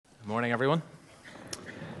Morning, everyone.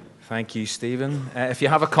 Thank you, Stephen. If you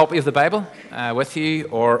have a copy of the Bible with you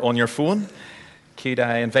or on your phone, could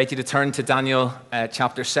I invite you to turn to Daniel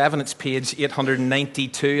chapter 7. It's page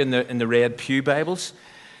 892 in the Red Pew Bibles.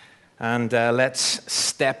 And let's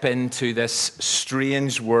step into this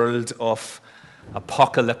strange world of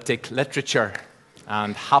apocalyptic literature.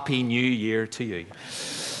 And Happy New Year to you.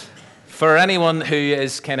 For anyone who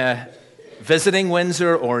is kind of visiting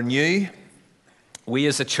Windsor or new, we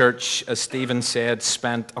as a church, as Stephen said,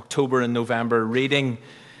 spent October and November reading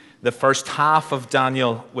the first half of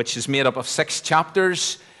Daniel, which is made up of 6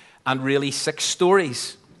 chapters and really 6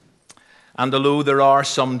 stories. And although there are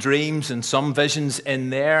some dreams and some visions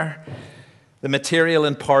in there, the material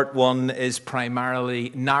in part 1 is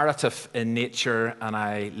primarily narrative in nature, and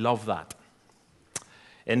I love that.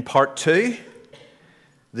 In part 2,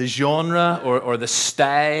 the genre or the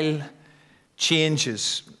style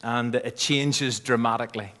changes, and it changes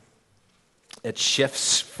dramatically. It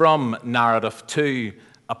shifts from narrative to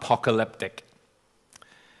apocalyptic.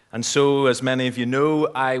 And so, as many of you know,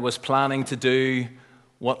 I was planning to do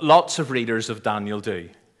what lots of readers of Daniel do,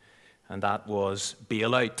 and that was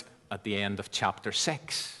bail out at the end of chapter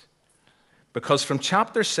 6. Because from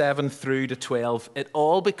chapter 7 through to 12, it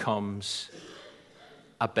all becomes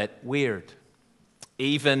a bit weird.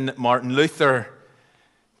 Even Martin Luther,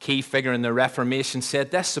 key figure in the Reformation, said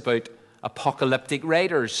this about apocalyptic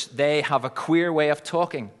writers. They have a queer way of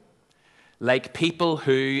talking, like people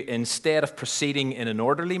who, instead of proceeding in an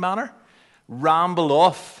orderly manner, ramble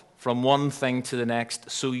off from one thing to the next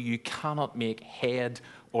so you cannot make head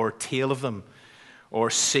or tail of them or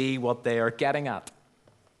see what they are getting at.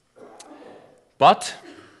 But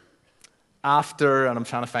after, and I'm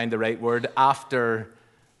trying to find the right word, after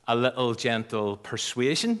a little gentle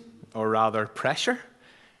persuasion, or rather pressure,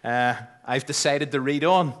 I've decided to read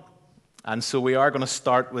on. And so we are going to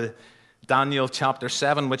start with Daniel chapter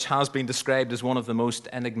 7, which has been described as one of the most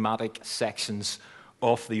enigmatic sections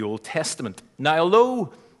of the Old Testament. Now,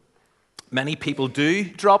 although many people do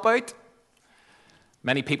drop out,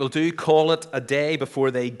 many people do call it a day before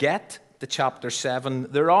they get to chapter 7,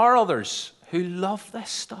 there are others who love this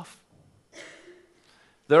stuff.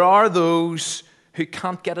 There are those who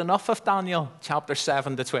can't get enough of Daniel chapter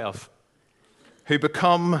 7 to 12. Who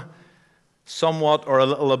become somewhat or a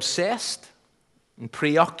little obsessed and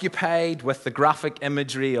preoccupied with the graphic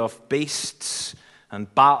imagery of beasts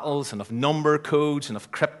and battles and of number codes and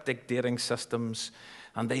of cryptic dating systems.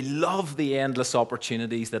 And they love the endless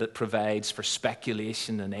opportunities that it provides for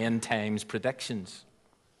speculation and end times predictions.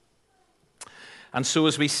 And so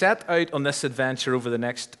as we set out on this adventure over the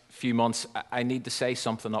next few months, I need to say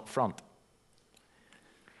something up front.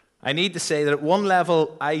 I need to say that at one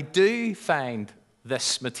level, I do find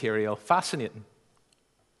this material fascinating.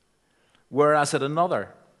 Whereas at another,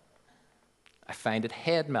 I find it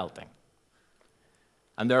head-melting.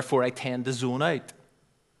 And therefore, I tend to zone out.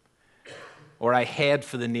 Or I head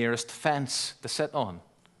for the nearest fence to sit on,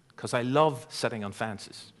 because I love sitting on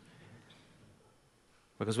fences.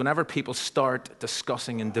 Because whenever people start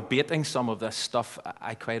discussing and debating some of this stuff,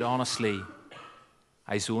 I quite honestly,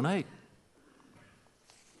 I zone out.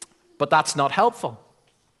 But that's not helpful.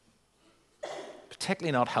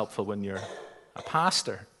 Particularly not helpful when you're a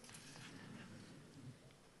pastor.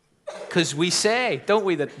 Because we say, don't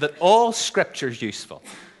we, that all Scripture is useful.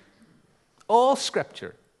 All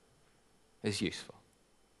Scripture is useful.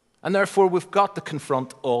 And therefore, we've got to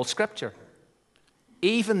confront all Scripture,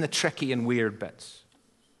 even the tricky and weird bits.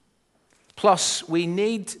 Plus, we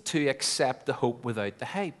need to accept the hope without the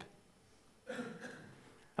hype.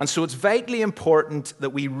 And so it's vitally important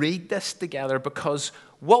that we read this together, because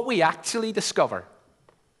what we actually discover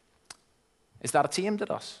is that it's aimed at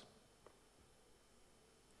us.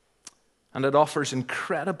 And it offers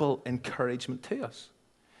incredible encouragement to us.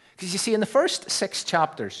 Because you see, in the first 6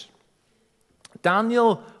 chapters,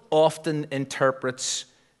 Daniel often interprets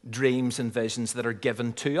dreams and visions that are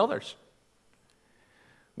given to others.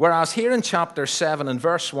 Whereas here in chapter 7 and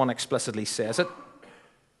verse 1 explicitly says it,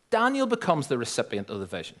 Daniel becomes the recipient of the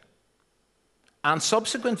vision and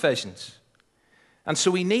subsequent visions. And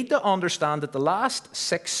so we need to understand that the last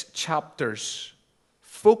 6 chapters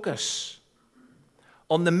focus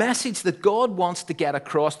on the message that God wants to get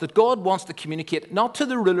across, that God wants to communicate, not to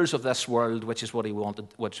the rulers of this world, which is what he wanted,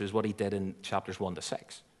 which is what he did in chapters 1 to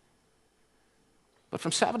 6. But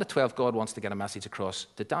from 7 to 12, God wants to get a message across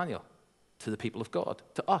to Daniel, to the people of God,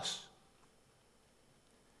 to us.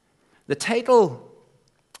 The title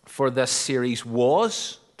for this series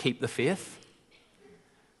was Keep the Faith.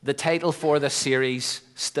 The title for this series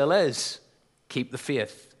still is Keep the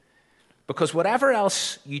Faith. Because whatever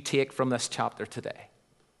else you take from this chapter today,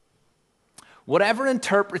 whatever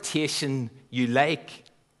interpretation you like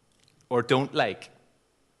or don't like,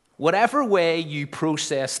 whatever way you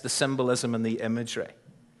process the symbolism and the imagery,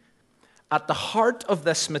 at the heart of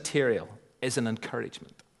this material is an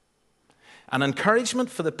encouragement. An encouragement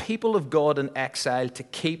for the people of God in exile to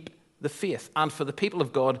keep the faith, and for the people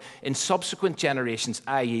of God in subsequent generations,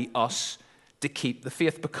 i.e. us, to keep the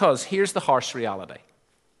faith. Because here's the harsh reality.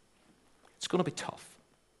 It's going to be tough.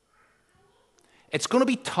 It's going to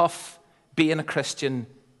be tough being a Christian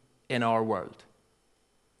in our world.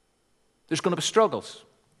 There's going to be struggles.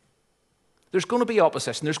 There's going to be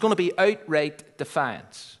opposition. There's going to be outright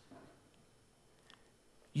defiance.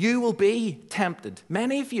 You will be tempted.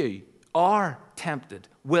 Many of you are tempted,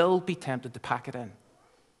 will be tempted to pack it in.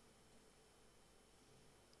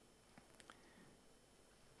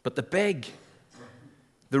 But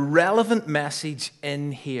the relevant message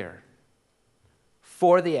in here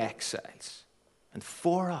for the exiles and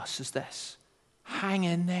for us is this: hang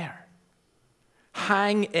in there.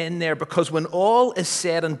 Hang in there, because when all is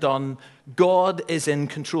said and done, God is in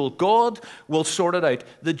control. God will sort it out.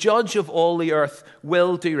 The judge of all the earth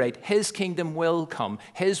will do right. His kingdom will come.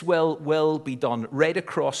 His will be done right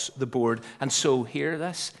across the board. And so, hear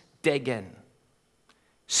this, dig in.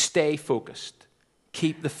 Stay focused.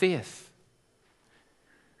 Keep the faith.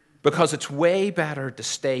 Because it's way better to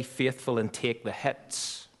stay faithful and take the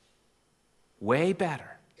hits. Way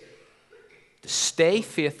better to stay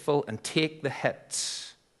faithful and take the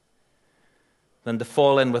hits than to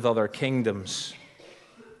fall in with other kingdoms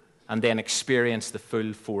and then experience the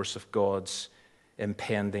full force of God's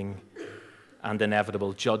impending and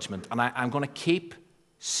inevitable judgment. And I'm going to keep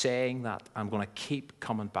saying that. I'm going to keep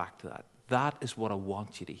coming back to that. That is what I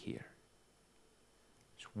want you to hear.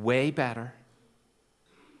 It's way better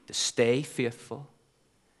to stay faithful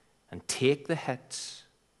and take the hits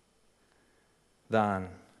than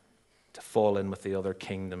to fall in with the other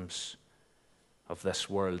kingdoms of this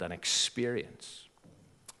world and experience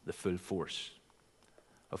the full force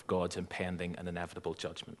of God's impending and inevitable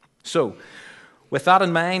judgment. So, with that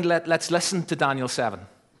in mind, let's listen to Daniel 7.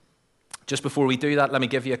 Just before we do that, let me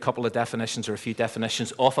give you a couple of definitions, or a few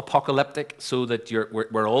definitions of apocalyptic, so that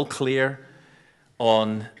we're all clear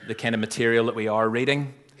on the kind of material that we are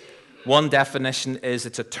reading. One definition is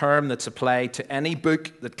it's a term that's applied to any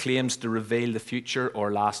book that claims to reveal the future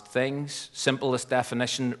or last things. Simplest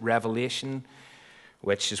definition, Revelation,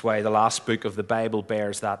 which is why the last book of the Bible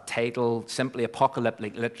bears that title. Simply,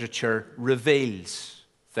 apocalyptic literature reveals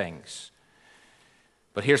things.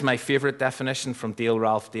 But here's my favorite definition from Dale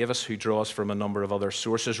Ralph Davis, who draws from a number of other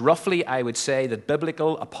sources. Roughly, I would say that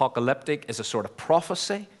biblical apocalyptic is a sort of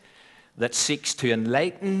prophecy that seeks to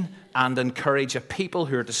enlighten and encourage a people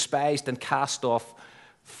who are despised and cast off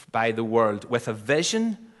by the world, with a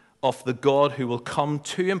vision of the God who will come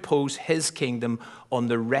to impose his kingdom on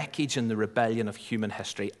the wreckage and the rebellion of human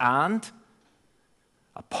history. And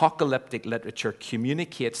apocalyptic literature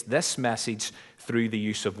communicates this message through the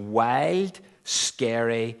use of wild,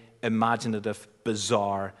 scary, imaginative,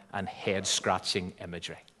 bizarre, and head-scratching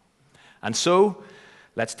imagery. And so,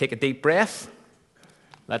 let's take a deep breath.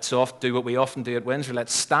 Let's do what we often do at Windsor.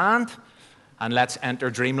 Let's stand and let's enter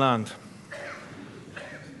dreamland.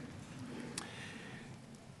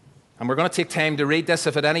 And we're going to take time to read this.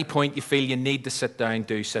 If at any point you feel you need to sit down,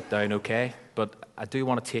 do sit down, okay? But I do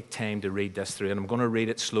want to take time to read this through, and I'm going to read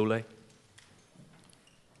it slowly.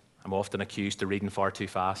 I'm often accused of reading far too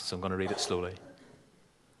fast, so I'm going to read it slowly.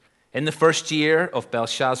 In the first year of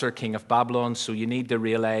Belshazzar, king of Babylon, so you need to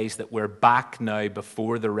realize that we're back now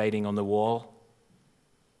before the writing on the wall.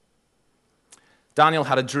 Daniel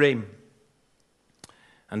had a dream,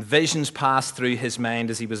 and visions passed through his mind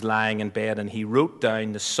as he was lying in bed, and he wrote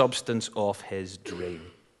down the substance of his dream.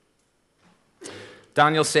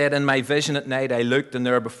 Daniel said, "In my vision at night I looked, and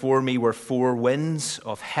there before me were 4 winds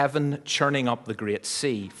of heaven churning up the great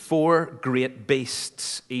sea. 4 great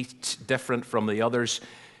beasts, each different from the others,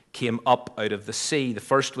 came up out of the sea. The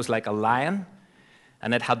first was like a lion,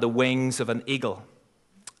 and it had the wings of an eagle.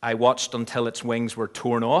 I watched until its wings were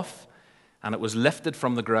torn off, and it was lifted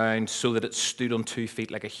from the ground so that it stood on 2 feet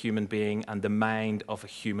like a human being, and the mind of a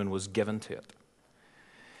human was given to it.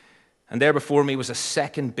 And there before me was a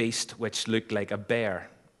second beast which looked like a bear.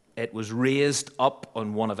 It was raised up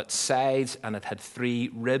on one of its sides, and it had 3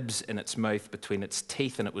 ribs in its mouth between its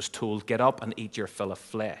teeth, and it was told, 'Get up and eat your fill of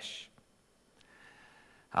flesh.'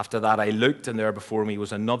 After that I looked, and there before me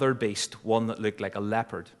was another beast, one that looked like a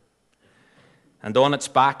leopard. And on its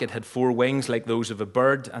back it had 4 wings like those of a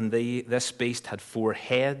bird, and this beast had 4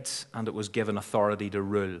 heads, and it was given authority to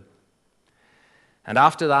rule. And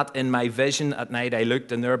after that, in my vision at night, I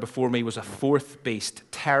looked, and there before me was a fourth beast,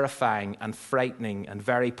 terrifying and frightening and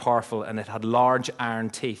very powerful, and it had large iron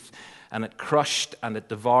teeth. And it crushed and it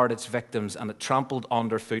devoured its victims, and it trampled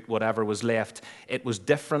underfoot whatever was left. It was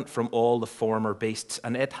different from all the former beasts,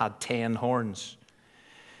 and it had 10 horns.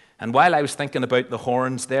 And while I was thinking about the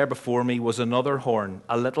horns, there before me was another horn,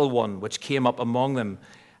 a little one, which came up among them,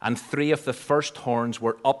 and 3 of the first horns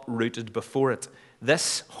were uprooted before it.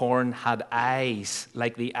 This horn had eyes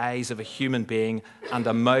like the eyes of a human being, and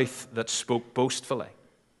a mouth that spoke boastfully.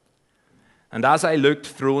 And as I looked,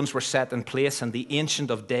 thrones were set in place, and the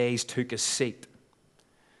Ancient of Days took his seat.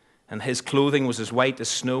 And his clothing was as white as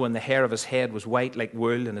snow, and the hair of his head was white like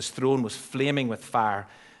wool, and his throne was flaming with fire,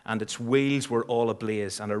 and its wheels were all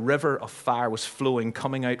ablaze, and a river of fire was flowing,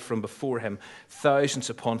 coming out from before him. Thousands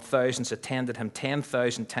upon thousands attended him.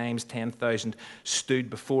 10,000 times 10,000 stood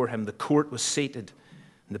before him. The court was seated,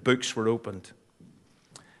 and the books were opened.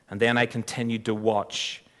 And then I continued to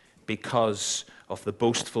watch because of the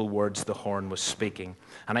boastful words the horn was speaking.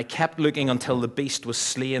 And I kept looking until the beast was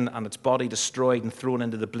slain and its body destroyed and thrown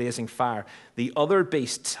into the blazing fire. The other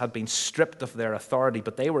beasts had been stripped of their authority,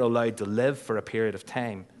 but they were allowed to live for a period of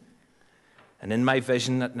time. And in my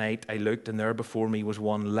vision at night, I looked, and there before me was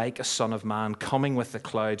one like a son of man coming with the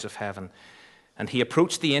clouds of heaven. And he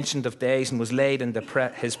approached the Ancient of Days and was laid into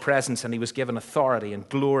his presence, and he was given authority and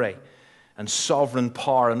glory and sovereign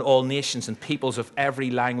power, and all nations and peoples of every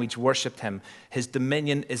language worshipped him. His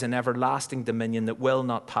dominion is an everlasting dominion that will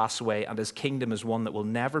not pass away, and his kingdom is one that will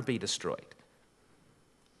never be destroyed.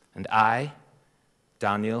 And I,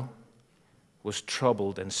 Daniel, was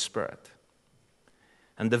troubled in spirit,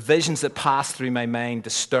 and the visions that passed through my mind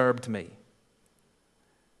disturbed me.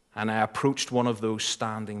 And I approached one of those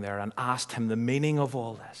standing there and asked him the meaning of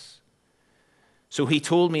all this. So he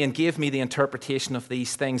told me and gave me the interpretation of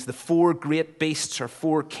these things. The 4 great beasts are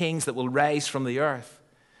 4 kings that will rise from the earth.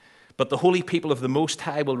 But the holy people of the Most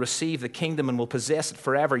High will receive the kingdom and will possess it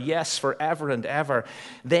forever. Yes, forever and ever.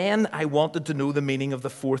 Then I wanted to know the meaning of the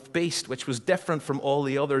 4th beast, which was different from all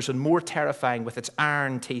the others and more terrifying, with its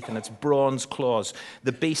iron teeth and its bronze claws.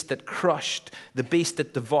 The beast that crushed, the beast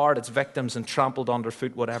that devoured its victims and trampled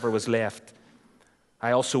underfoot whatever was left.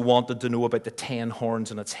 I also wanted to know about the 10 horns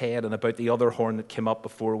in its head, and about the other horn that came up,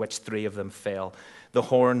 before which 3 of them fell. The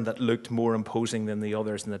horn that looked more imposing than the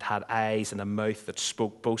others, and that had eyes and a mouth that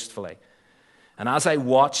spoke boastfully. And as I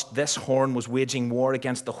watched, this horn was waging war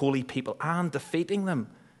against the holy people and defeating them,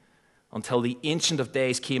 until the Ancient of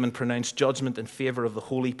Days came and pronounced judgment in favor of the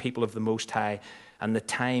holy people of the Most High, and the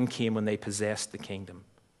time came when they possessed the kingdom.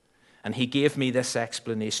 And he gave me this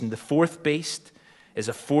explanation. The 4th beast is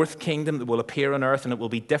a 4th kingdom that will appear on earth, and it will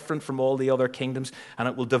be different from all the other kingdoms, and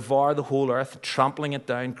it will devour the whole earth, trampling it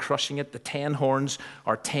down, crushing it. The 10 horns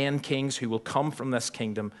are 10 kings who will come from this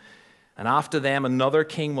kingdom. And after them, another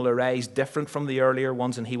king will arise different from the earlier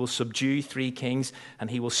ones, and he will subdue 3 kings, and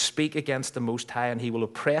he will speak against the Most High, and he will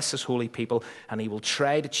oppress his holy people, and he will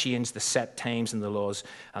try to change the set times and the laws.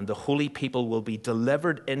 And the holy people will be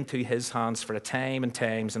delivered into his hands for a time and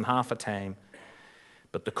times and half a time.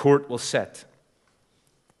 But the court will sit,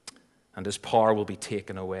 and his power will be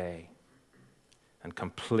taken away and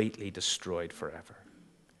completely destroyed forever.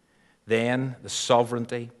 Then the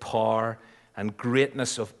sovereignty, power, and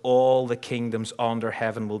greatness of all the kingdoms under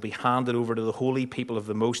heaven will be handed over to the holy people of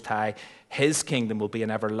the Most High. His kingdom will be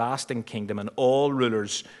an everlasting kingdom, and all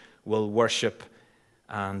rulers will worship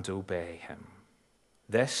and obey him.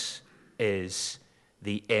 This is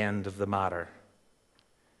the end of the matter.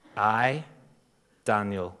 I,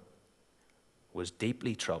 Daniel, was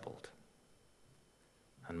deeply troubled,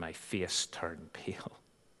 and my face turned pale.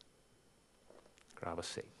 Grab a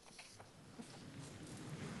seat.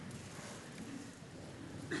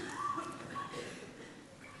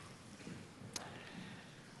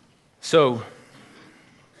 So,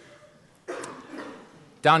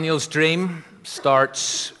 Daniel's dream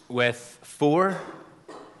starts with 4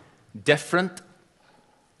 different,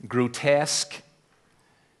 grotesque,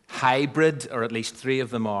 hybrid, or at least 3 of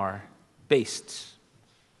them are, beasts.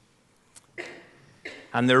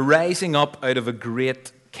 And they're rising up out of a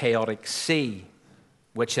great chaotic sea,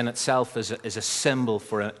 which in itself is a symbol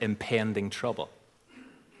for impending trouble.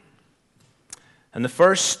 And the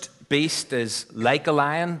first beast is like a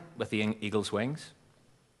lion with the eagle's wings.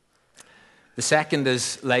 The second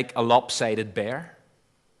is like a lopsided bear.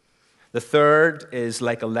 The third is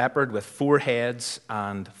like a leopard with 4 heads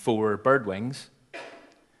and 4 bird wings.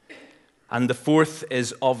 And the fourth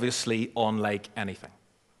is obviously unlike anything.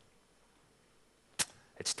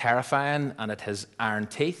 It's terrifying, and it has iron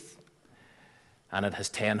teeth, And it has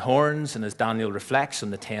 10 horns, and as Daniel reflects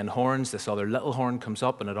on the 10 horns, this other little horn comes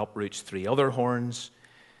up and it uproots 3 other horns.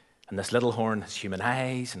 And this little horn has human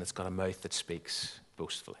eyes, and it's got a mouth that speaks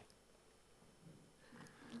boastfully.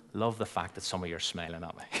 Love the fact that some of you are smiling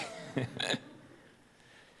at me.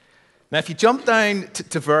 Now, if you jump down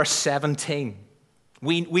to verse 17,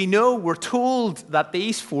 we know, we're told that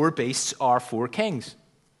these 4 beasts are 4 kings.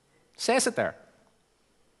 It says it there.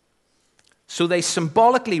 So they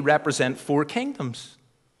symbolically represent 4 kingdoms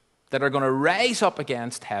that are going to rise up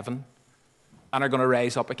against heaven and are going to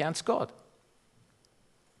rise up against God.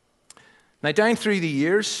 Now, down through the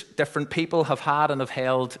years, different people have had and have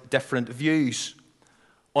held different views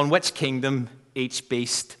on which kingdom each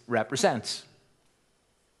beast represents.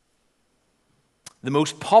 The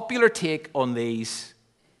most popular take on these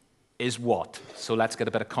is what? So let's get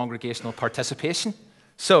a bit of congregational participation.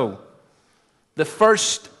 So, the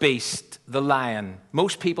first beast, the lion,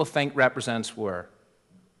 most people think represents where?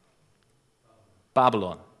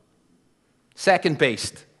 Babylon. Second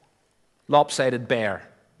beast, lopsided bear.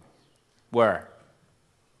 Where?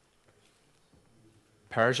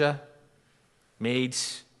 Persia,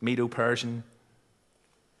 Medes, Medo-Persian.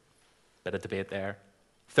 Bit of debate there.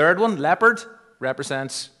 Third one, leopard,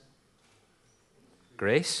 represents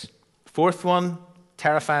Greece. Fourth one,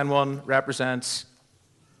 terrifying one, represents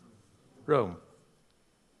Rome.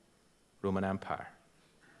 Roman Empire.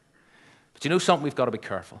 But you know something? We've got to be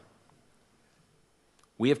careful.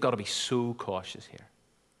 We have got to be so cautious here.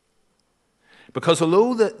 Because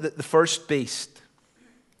although the first beast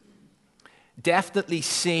definitely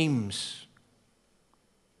seems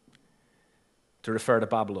to refer to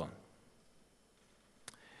Babylon,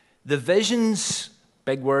 the visions,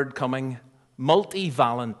 big word coming,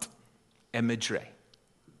 multivalent imagery.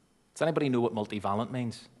 Does anybody know what multivalent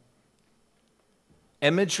means?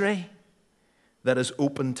 Imagery that is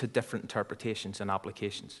open to different interpretations and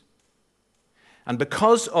applications. And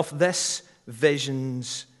because of this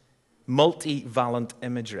vision's multivalent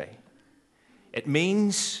imagery, it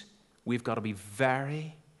means we've got to be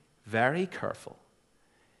very, very careful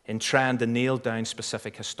in trying to nail down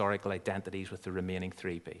specific historical identities with the remaining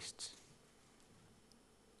 3 beasts.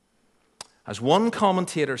 As one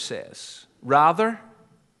commentator says, rather,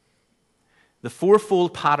 the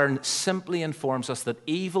fourfold pattern simply informs us that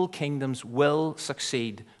evil kingdoms will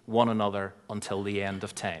succeed one another until the end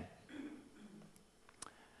of time.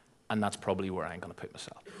 And that's probably where I'm going to put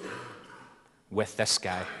myself. With this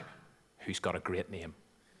guy who's got a great name.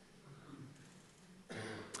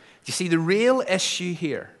 You see, the real issue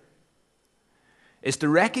here is to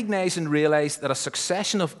recognize and realize that a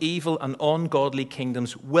succession of evil and ungodly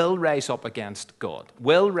kingdoms will rise up against God,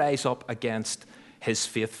 will rise up against his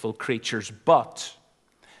faithful creatures. But,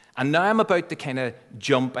 and now I'm about to kind of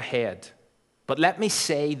jump ahead, but let me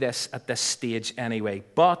say this at this stage anyway,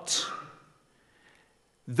 but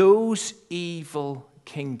those evil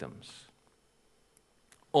kingdoms,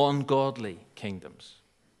 ungodly kingdoms,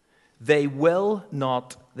 they will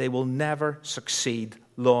never succeed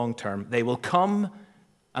long term. They will come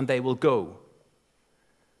and they will go.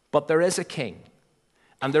 But there is a king,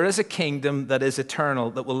 and there is a kingdom that is eternal,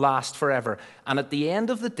 that will last forever. And at the end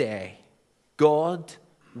of the day, God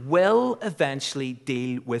will eventually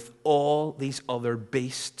deal with all these other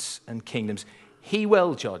beasts and kingdoms. He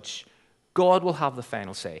will judge. God will have the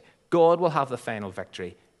final say. God will have the final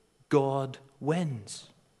victory. God wins.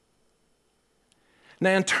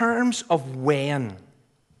 Now, in terms of when's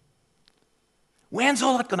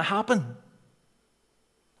all that going to happen?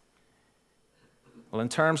 Well, in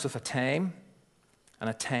terms of a time and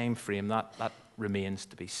a time frame, that remains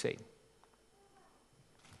to be seen.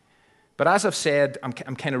 But as I've said, I'm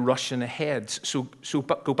kind of rushing ahead, so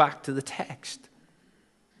go back to the text.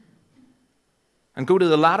 And go to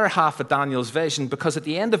the latter half of Daniel's vision, because at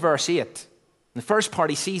the end of verse 8, in the first part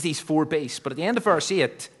he sees these 4 beasts, but at the end of verse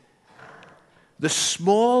 8, the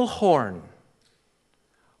small horn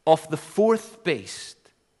of the 4th beast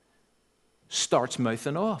starts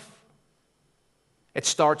mouthing off. It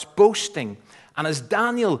starts boasting. And as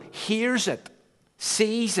Daniel hears it,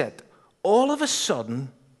 sees it, all of a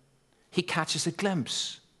sudden, he catches a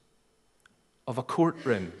glimpse of a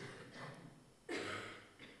courtroom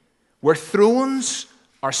where thrones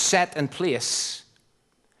are set in place.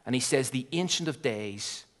 And he says, the Ancient of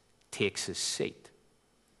Days takes his seat.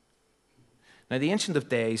 Now, the Ancient of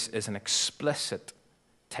Days is an explicit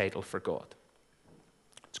title for God.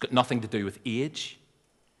 It's got nothing to do with age,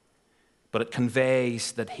 but it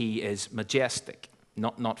conveys that he is majestic,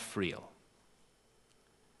 not frail.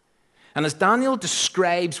 And as Daniel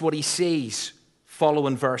describes what he sees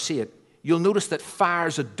following verse 8, you'll notice that fire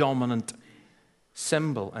is a dominant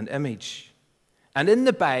symbol and image. And in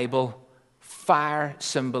the Bible, fire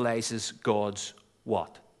symbolizes God's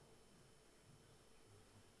what?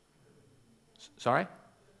 Sorry?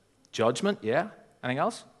 Judgment, yeah. Anything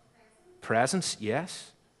else? Presence,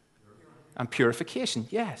 yes. And purification,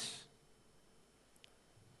 yes.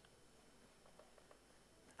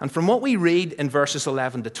 And from what we read in verses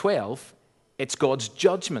 11 to 12, it's God's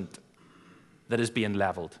judgment that is being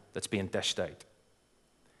leveled, that's being dished out.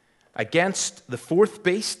 Against the fourth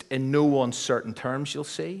beast in no uncertain terms, you'll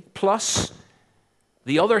see. Plus,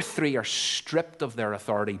 the other three are stripped of their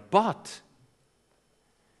authority, but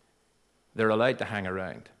they're allowed to hang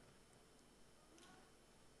around.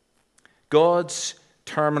 God's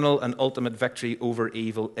terminal and ultimate victory over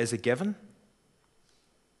evil is a given,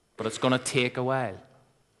 but it's going to take a while.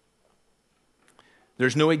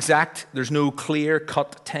 There's no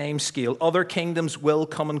clear-cut time scale. Other kingdoms will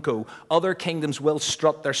come and go. Other kingdoms will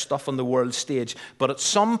strut their stuff on the world stage. But at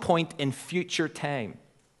some point in future time,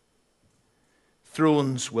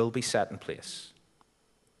 thrones will be set in place.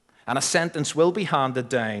 And a sentence will be handed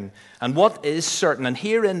down. And what is certain, and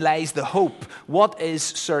herein lies the hope, what is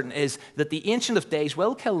certain is that the Ancient of Days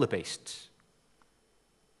will kill the beasts.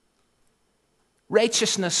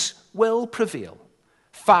 Righteousness will prevail.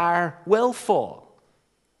 Fire will fall.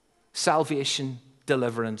 Salvation,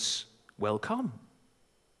 deliverance will come.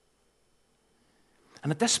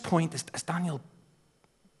 And at this point, as Daniel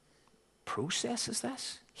processes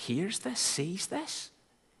this, hears this, sees this,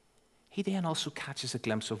 he then also catches a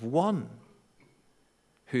glimpse of one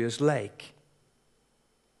who is like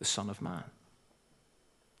the Son of Man,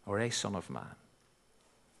 or a Son of Man.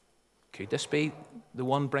 Could this be the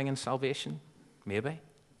one bringing salvation? Maybe.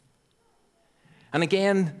 And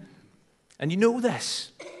again, and you know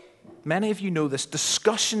this, many of you know this,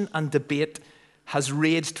 discussion and debate has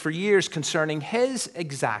raged for years concerning his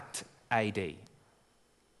exact ID.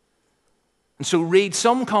 And so read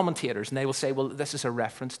some commentators and they will say, well, this is a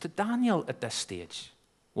reference to Daniel at this stage,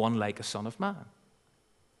 one like a son of man.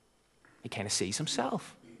 He kind of sees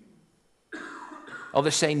himself.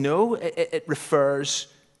 Others say, no, it refers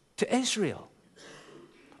to Israel.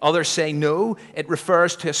 Others say, no, it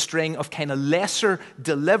refers to a string of kind of lesser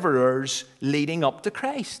deliverers leading up to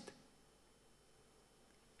Christ.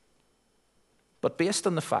 But based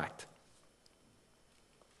on the fact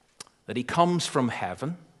that he comes from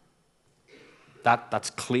heaven, that's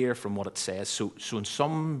clear from what it says. So in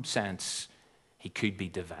some sense, he could be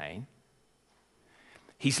divine.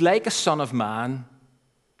 He's like a son of man,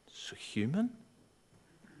 so human.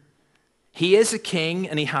 He is a king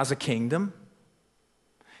and he has a kingdom.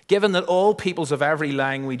 Given that all peoples of every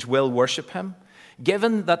language will worship him,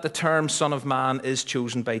 given that the term Son of Man is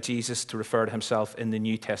chosen by Jesus to refer to himself in the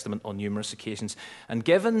New Testament on numerous occasions, and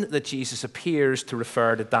given that Jesus appears to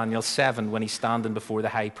refer to Daniel 7 when he's standing before the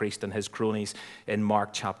high priest and his cronies in Mark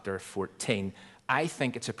chapter 14, I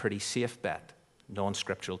think it's a pretty safe bet,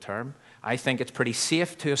 non-scriptural term. I think it's pretty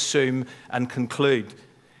safe to assume and conclude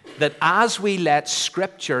that as we let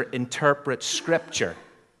Scripture interpret Scripture,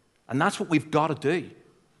 and that's what we've got to do,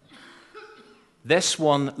 this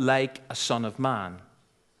one, like a son of man,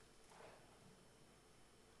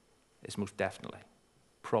 is most definitely,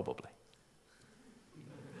 probably,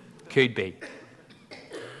 could be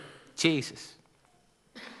Jesus.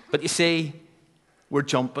 But you see, we're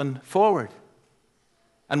jumping forward,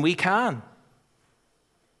 and we can.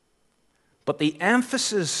 But the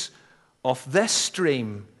emphasis of this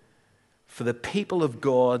stream for the people of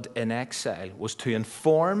God in exile was to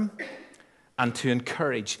inform and to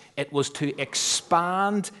encourage. It was to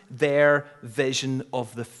expand their vision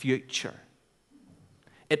of the future.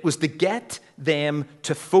 It was to get them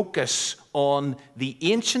to focus on the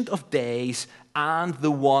Ancient of Days and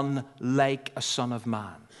the one like a Son of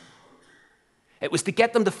Man. It was to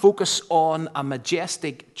get them to focus on a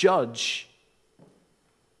majestic judge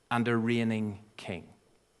and a reigning king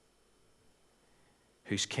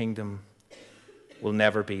whose kingdom will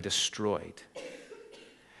never be destroyed.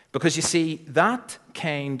 Because you see, that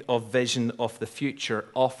kind of vision of the future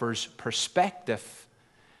offers perspective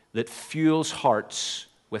that fuels hearts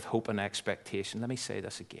with hope and expectation. Let me say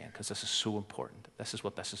this again, because this is so important. This is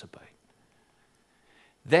what this is about.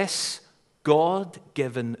 This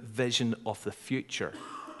God-given vision of the future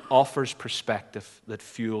offers perspective that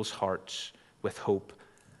fuels hearts with hope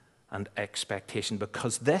and expectation,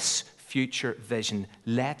 because this future vision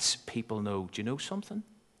lets people know, do you know something?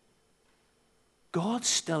 God's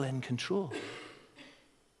still in control.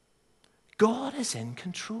 God is in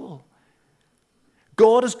control.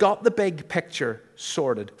 God has got the big picture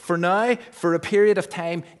sorted. For now, for a period of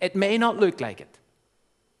time, it may not look like it.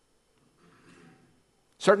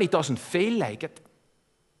 Certainly doesn't feel like it.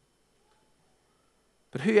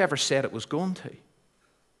 But whoever said it was going to?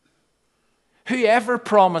 Whoever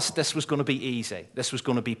promised this was going to be easy, this was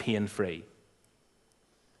going to be pain-free?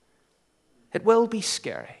 It will be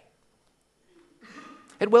scary.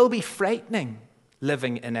 It will be frightening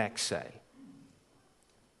living in exile.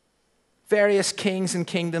 Various kings and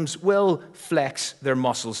kingdoms will flex their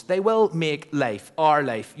muscles. They will make life, our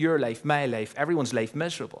life, your life, my life, everyone's life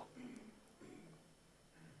miserable.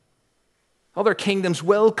 Other kingdoms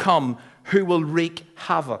will come who will wreak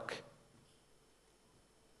havoc.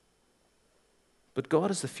 But God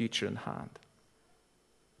has the future in hand.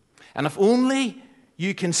 And if only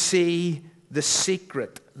you can see the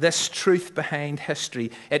secret, this truth behind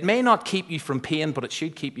history, it may not keep you from pain, but it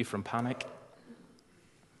should keep you from panic.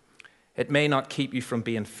 It may not keep you from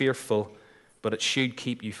being fearful, but it should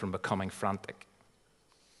keep you from becoming frantic.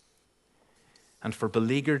 And for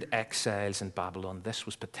beleaguered exiles in Babylon, this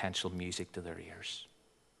was potential music to their ears.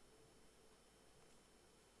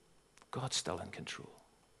 God's still in control,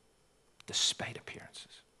 despite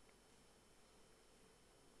appearances.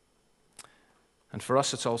 And for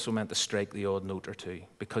us, it's also meant to strike the odd note or two,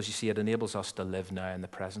 because you see, it enables us to live now in the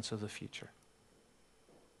presence of the future.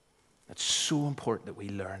 It's so important that we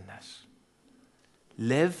learn this.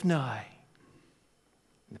 Live now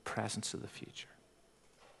in the presence of the future.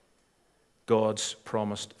 God's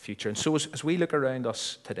promised future. And so as we look around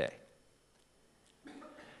us today,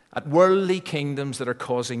 at worldly kingdoms that are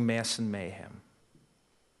causing mess and mayhem,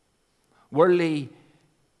 worldly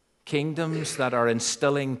kingdoms that are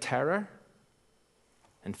instilling terror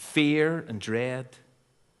and fear and dread,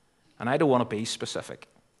 and I don't want to be specific,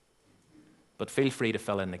 but feel free to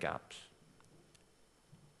fill in the gaps.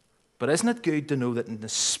 But isn't it good to know that in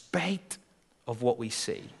spite of what we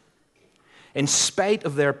see, in spite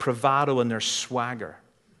of their bravado and their swagger,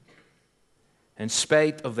 in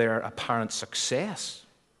spite of their apparent success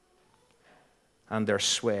and their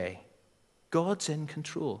sway, God's in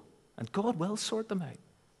control, and God will sort them out.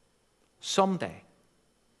 Someday.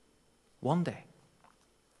 One day.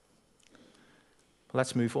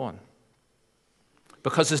 Let's move on.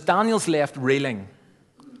 Because as Daniel's left reeling,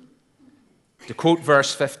 to quote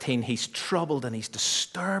verse 15, he's troubled and he's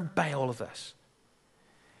disturbed by all of this.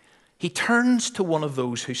 He turns to one of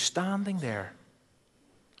those who's standing there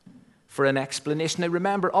for an explanation. Now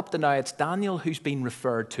remember, up to now it's Daniel who's been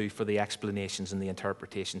referred to for the explanations and the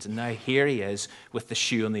interpretations. And now here he is with the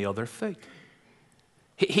shoe on the other foot.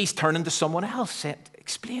 He's turning to someone else, saying,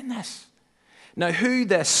 explain this. Now who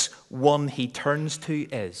this one he turns to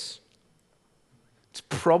is, it's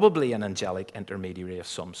probably an angelic intermediary of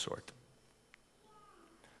some sort.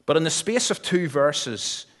 But in the space of 2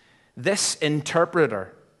 verses, this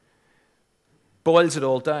interpreter boils it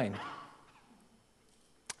all down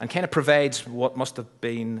and kind of provides what must have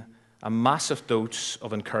been a massive dose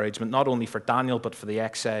of encouragement, not only for Daniel, but for the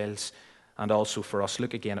exiles and also for us.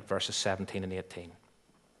 Look again at verses 17 and 18.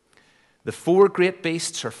 The 4 great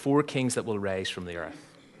beasts are 4 kings that will rise from the earth.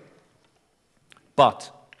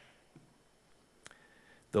 But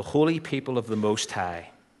the holy people of the Most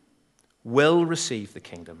High will receive the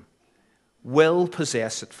kingdom, will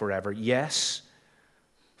possess it forever. Yes,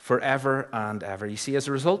 forever and ever. You see, as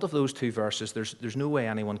a result of those 2 verses, there's no way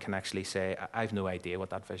anyone can actually say, I've no idea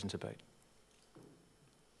what that vision's about.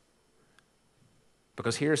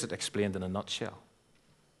 Because here's it explained in a nutshell.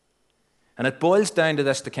 And it boils down to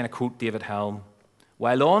this, to kind of quote David Helm: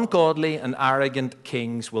 while ungodly and arrogant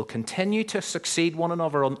kings will continue to succeed one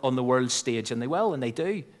another on the world stage, and they will, and they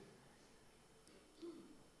do,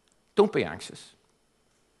 don't be anxious.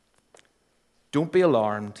 Don't be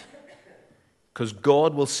alarmed, because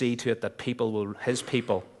God will see to it that his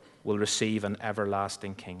people will receive an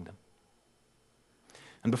everlasting kingdom.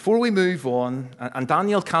 And before we move on, and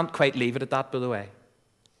Daniel can't quite leave it at that, by the way,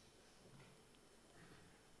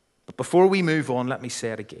 but before we move on, let me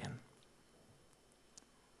say it again.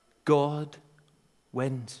 God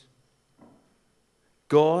wins.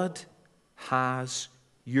 God has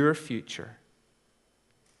your future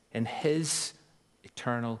in his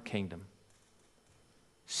eternal kingdom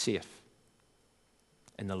safe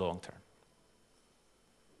in the long term.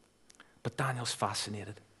 But Daniel's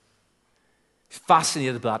fascinated. He's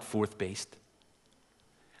fascinated by that 4th beast.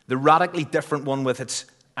 The radically different one with its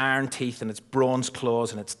iron teeth and its bronze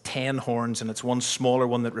claws and its 10 horns and its one smaller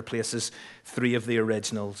one that replaces 3 of the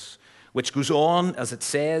originals, which goes on, as it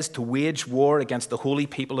says, to wage war against the holy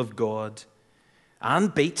people of God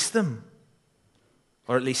and beats them,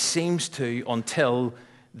 or at least seems to, until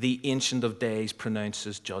the Ancient of Days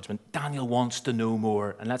pronounces judgment. Daniel wants to know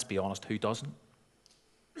more, and let's be honest, who doesn't?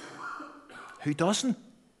 Who doesn't?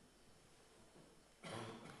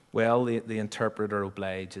 Well, the interpreter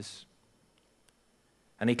obliges.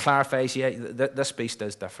 And he clarifies, yeah, this beast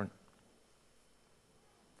is different.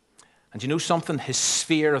 And you know something? His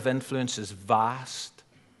sphere of influence is vast.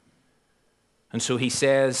 And so he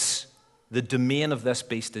says the domain of this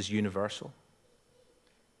beast is universal.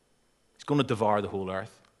 He's going to devour the whole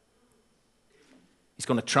earth. He's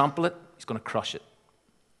going to trample it. He's going to crush it.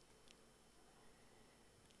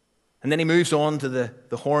 And then he moves on to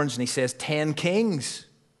the horns and he says, 10 kings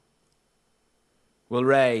will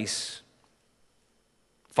rise,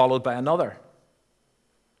 followed by another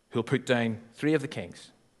who'll put down 3 of the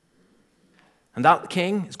kings. And that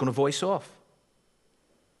king is going to voice off.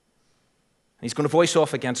 And he's going to voice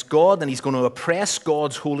off against God, and he's going to oppress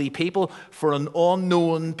God's holy people for an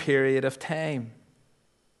unknown period of time.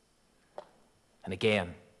 And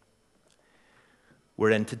again,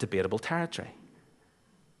 we're into debatable territory.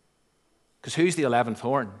 Because who's the 11th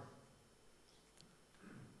horn?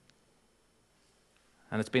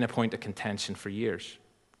 And it's been a point of contention for years.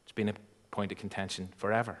 It's been a point of contention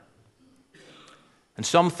forever. And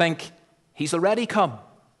some think he's already come.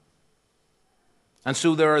 And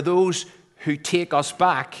so there are those who take us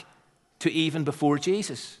back to even before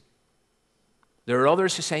Jesus. There are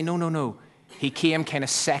others who say, no. He came kind of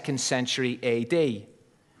 2nd century AD.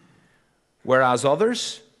 Whereas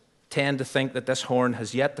others tend to think that this horn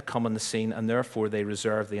has yet to come on the scene, and therefore they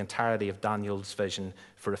reserve the entirety of Daniel's vision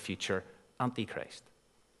for a future Antichrist.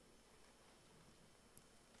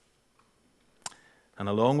 And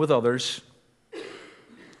along with others,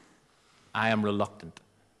 I am reluctant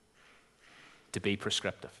to be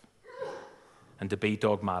prescriptive and to be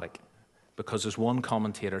dogmatic, because as one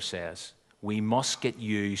commentator says, we must get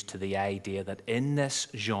used to the idea that in this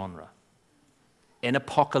genre, in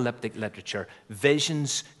apocalyptic literature,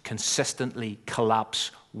 visions consistently collapse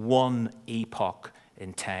one epoch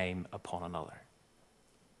in time upon another.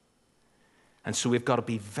 And so we've got to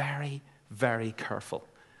be very, very careful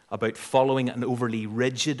about following an overly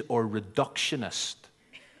rigid or reductionist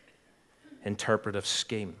interpretive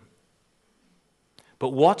scheme. But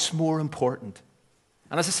what's more important?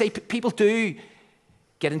 And as I say, people do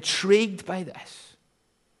get intrigued by this.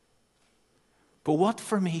 But what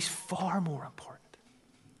for me is far more important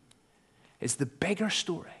is the bigger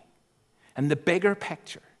story and the bigger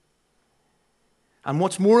picture. And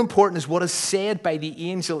what's more important is what is said by the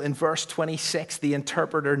angel in verse 26, the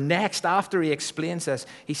interpreter, next after he explains this.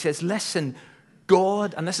 He says, listen,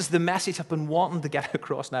 God, and this is the message I've been wanting to get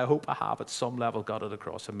across, and I hope I have at some level got it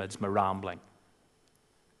across amidst my rambling.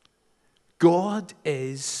 God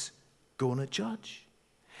is going to judge.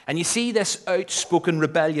 And you see this outspoken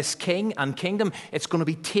rebellious king and kingdom, it's going to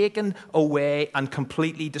be taken away and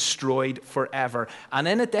completely destroyed forever. And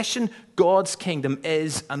in addition, God's kingdom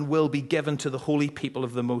is and will be given to the holy people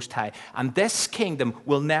of the Most High. And this kingdom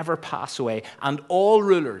will never pass away. And all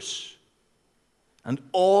rulers and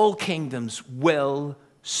all kingdoms will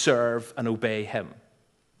serve and obey him.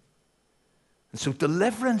 And so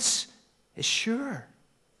deliverance is sure.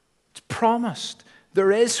 It's promised.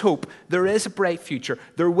 There is hope. There is a bright future.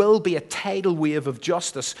 There will be a tidal wave of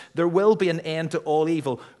justice. There will be an end to all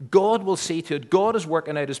evil. God will see to it. God is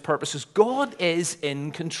working out his purposes. God is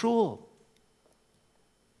in control.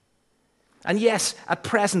 And yes, at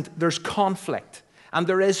present, there's conflict. And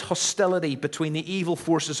there is hostility between the evil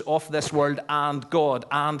forces of this world and God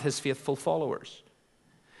and his faithful followers.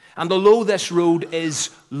 And although this road is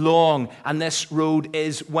long and this road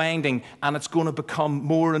is winding and it's going to become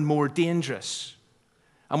more and more dangerous,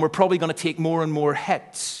 and we're probably going to take more and more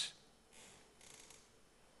hits,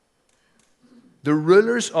 the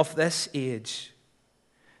rulers of this age,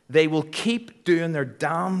 they will keep doing their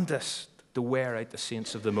damnedest to wear out the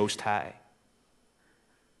saints of the Most High.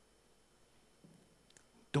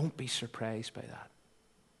 Don't be surprised by that.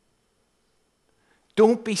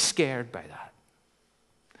 Don't be scared by that.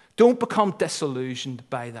 Don't become disillusioned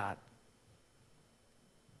by that.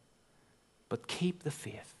 But keep the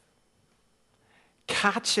faith.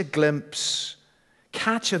 Catch a glimpse,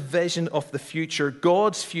 catch a vision of the future,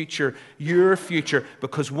 God's future, your future,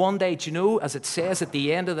 because one day, do you know, as it says at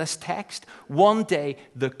the end of this text, one day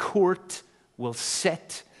the court will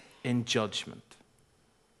sit in judgment.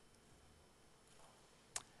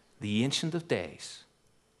 The Ancient of Days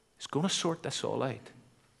is going to sort this all out.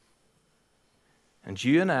 And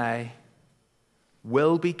you and I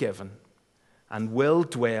will be given and will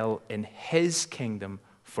dwell in his kingdom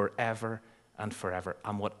forever and forever.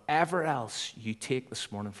 And whatever else you take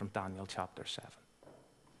this morning from Daniel chapter 7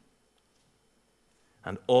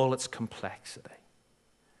 and all its complexity,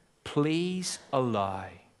 please allow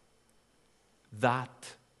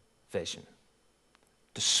that vision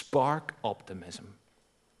to spark optimism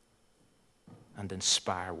and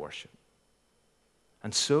inspire worship.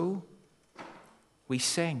 And so we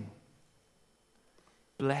sing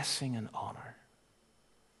blessing and honor,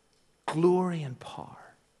 glory and power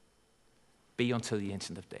be unto the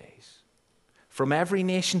Ancient of Days. From every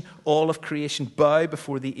nation, all of creation, bow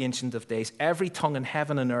before the Ancient of Days. Every tongue in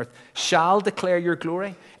heaven and earth shall declare your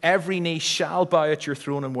glory. Every knee shall bow at your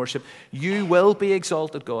throne and worship. You will be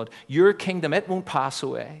exalted, God. Your kingdom, it won't pass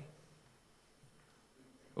away.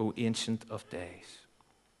 O Ancient of Days.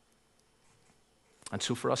 And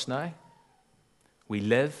so for us now, we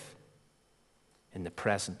live in the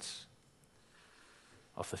presence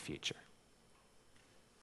of the future.